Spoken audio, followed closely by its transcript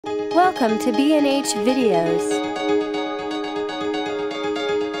Welcome to B&H Videos.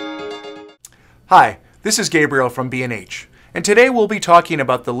 Hi, this is Gabriel from B&H, and today we'll be talking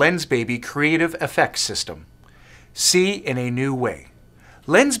about the Lensbaby Creative Effects System. See in a new way.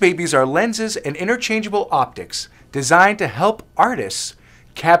 Lensbabies are lenses and interchangeable optics designed to help artists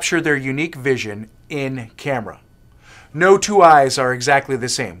capture their unique vision in camera. No two eyes are exactly the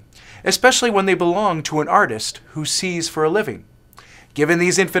same, especially when they belong to an artist who sees for a living. Given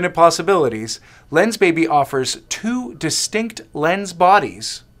these infinite possibilities, Lensbaby offers 2 distinct lens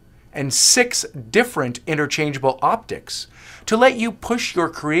bodies and 6 different interchangeable optics to let you push your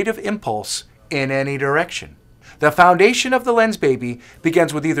creative impulse in any direction. The foundation of the Lensbaby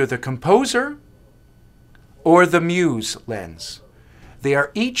begins with either the Composer or the Muse lens. They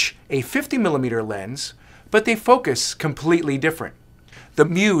are each a 50mm lens, but they focus completely different. The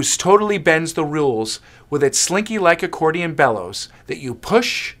Muse totally bends the rules with its slinky-like accordion bellows that you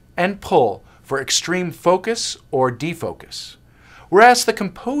push and pull for extreme focus or defocus, whereas the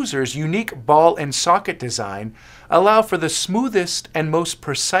Composer's unique ball and socket design allow for the smoothest and most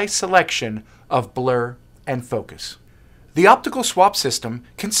precise selection of blur and focus. The optical swap system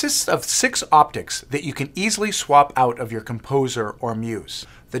consists of 6 optics that you can easily swap out of your Composer or Muse.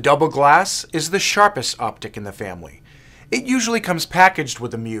 The double glass is the sharpest optic in the family. It usually comes packaged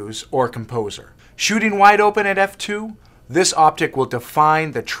with a Muse or Composer. Shooting wide open at f2, this optic will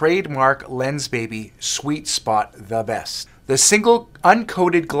define the trademark Lensbaby sweet spot the best. The single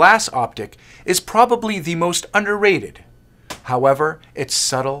uncoated glass optic is probably the most underrated. However, its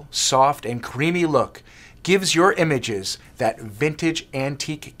subtle, soft, and creamy look gives your images that vintage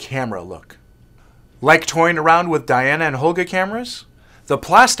antique camera look. Like toying around with Diana and Holga cameras? The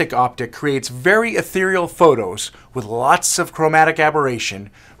plastic optic creates very ethereal photos with lots of chromatic aberration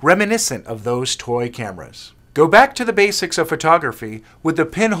reminiscent of those toy cameras. Go back to the basics of photography with the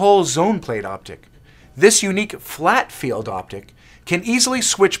pinhole zone plate optic. This unique flat field optic can easily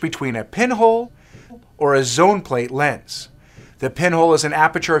switch between a pinhole or a zone plate lens. The pinhole is an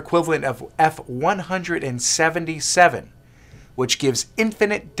aperture equivalent of f177, which gives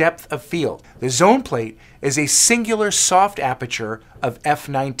infinite depth of field. The zone plate is a singular soft aperture of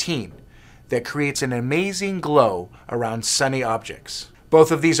f19 that creates an amazing glow around sunny objects.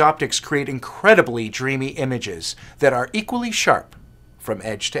 Both of these optics create incredibly dreamy images that are equally sharp from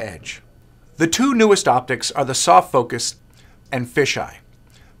edge to edge. The 2 newest optics are the soft focus and fisheye.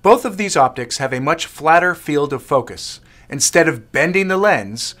 Both of these optics have a much flatter field of focus. Instead of bending the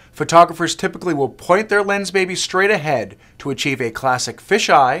lens, photographers typically will point their Lensbaby straight ahead to achieve a classic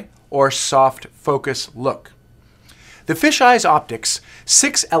fisheye or soft focus look. The fisheye's optics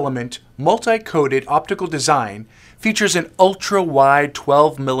 6-element multi-coated optical design features an ultra-wide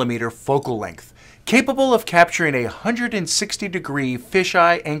 12mm focal length, capable of capturing a 160-degree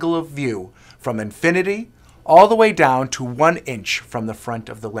fisheye angle of view from infinity all the way down to 1 inch from the front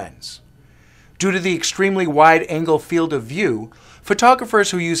of the lens. Due to the extremely wide angle field of view,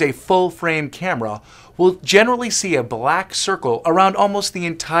 photographers who use a full-frame camera will generally see a black circle around almost the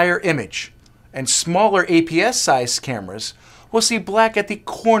entire image, and smaller APS-sized cameras will see black at the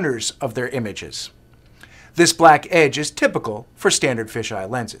corners of their images. This black edge is typical for standard fisheye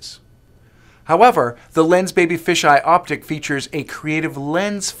lenses. However, the Lensbaby fisheye optic features a creative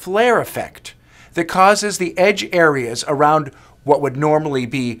lens flare effect that causes the edge areas around what would normally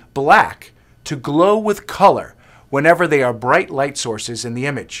be black to glow with color whenever they are bright light sources in the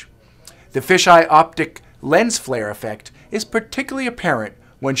image. The fisheye optic lens flare effect is particularly apparent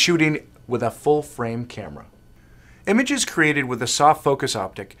when shooting with a full-frame camera. Images created with a soft focus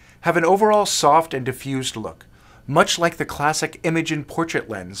optic have an overall soft and diffused look, much like the classic Imogen portrait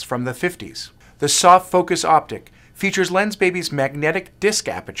lens from the 50s. The soft focus optic features Lensbaby's magnetic disc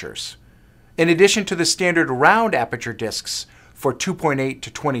apertures. In addition to the standard round aperture discs for 2.8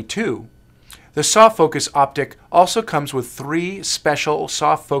 to 22, the soft focus optic also comes with 3 special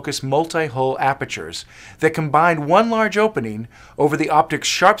soft focus multi-hole apertures that combine one large opening over the optic's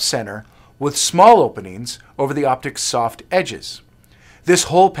sharp center with small openings over the optic's soft edges. This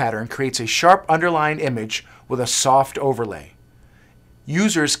hole pattern creates a sharp underlying image with a soft overlay.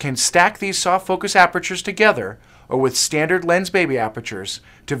 Users can stack these soft focus apertures together or with standard Lensbaby apertures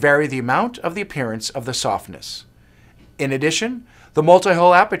to vary the amount of the appearance of the softness. In addition, the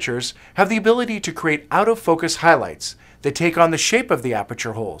multi-hole apertures have the ability to create out-of-focus highlights that take on the shape of the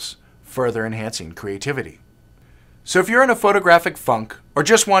aperture holes, further enhancing creativity. So if you're in a photographic funk or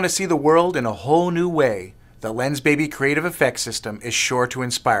just want to see the world in a whole new way, the Lensbaby Creative Effects System is sure to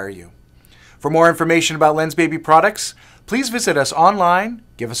inspire you. For more information about Lensbaby products, please visit us online,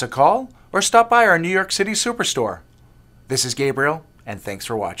 give us a call, or stop by our New York City Superstore. This is Gabriel, and thanks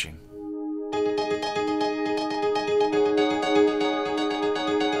for watching.